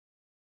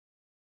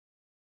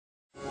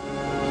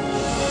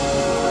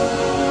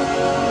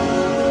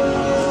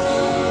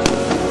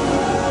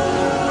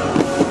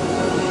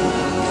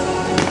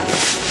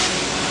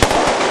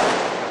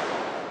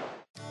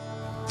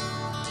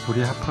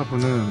우리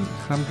하파부는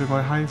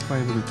사람들과의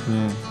하이파이브를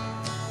통해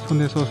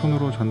손에서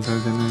손으로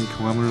전달되는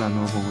교감을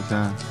나누어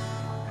보고자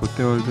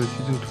롯데월드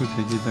시즌2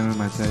 재개장을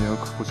맞이하여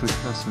그곳을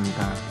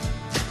찾았습니다.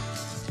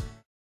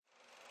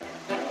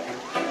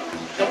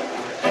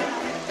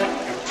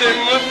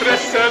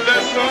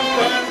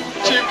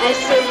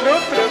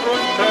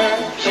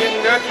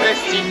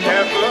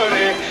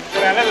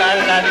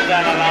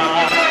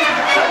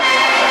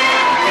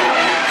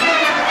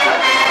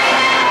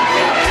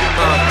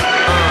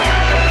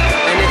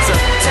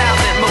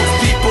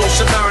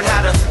 Should learn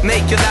how to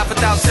make you laugh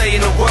without saying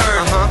a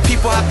word.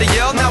 People have to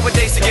yell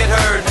nowadays to get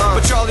heard.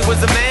 But Charlie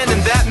was a man and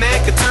that man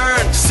could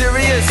turn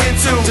serious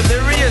into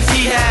delirious.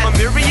 He had a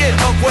myriad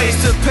of ways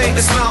to paint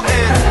this mountain.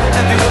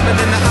 Every woman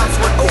in the house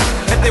went, oh,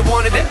 if they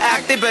wanted to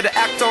act, they better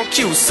act on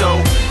cue. So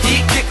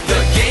he kicked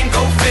the game,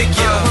 go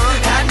figure.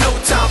 Had no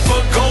time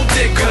for gold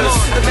diggers.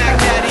 The Mac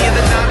Daddy in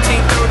the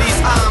 1930s.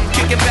 I'm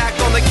kicking back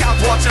on the couch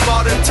watching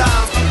Modern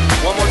Times.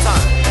 One more time.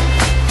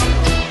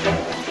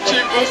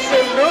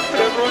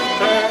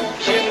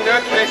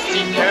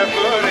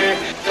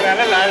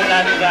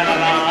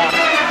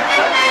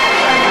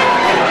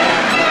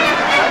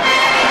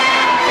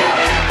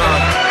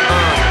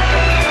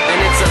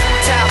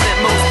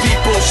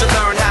 Should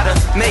learn how to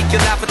make you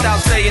laugh without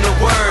saying a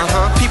word.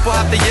 People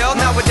have to yell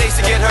nowadays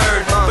to get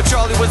heard. But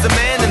Charlie was a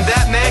man and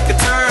that man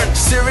could turn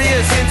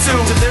serious into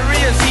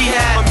delirious. He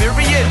had a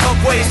myriad of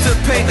ways to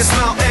paint this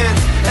mountain.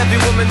 Every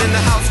woman in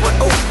the house went,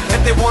 oh,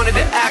 if they wanted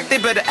to act,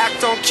 they better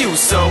act on cue.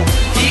 So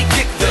he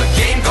kicked the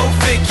game, go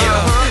figure.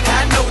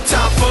 Had no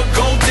time for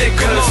gold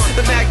diggers.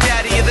 The Mac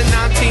Daddy in the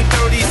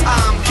 1930s.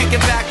 I'm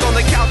kicking back on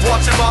the couch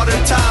watching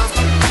Modern Times.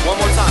 One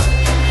more time.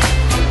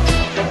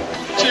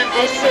 And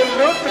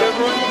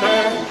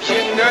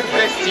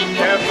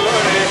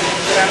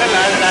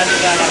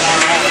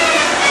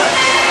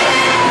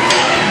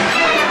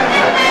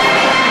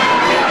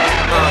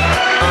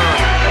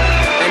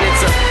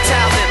it's a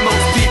talent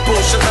most people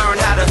should learn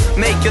how to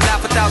make you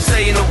laugh without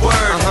saying a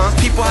word.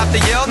 People have to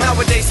yell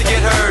nowadays to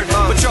get heard.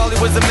 But Charlie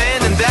was a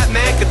man and that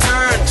man could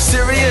turn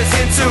serious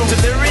into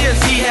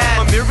delirious. He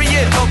had a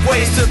myriad of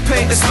ways to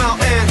paint this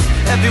mountain.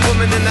 Every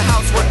woman in the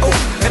house went, oh,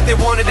 if they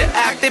wanted to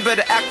act, they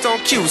better act on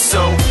cue.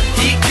 So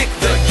he kicked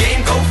the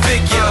game, go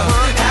figure.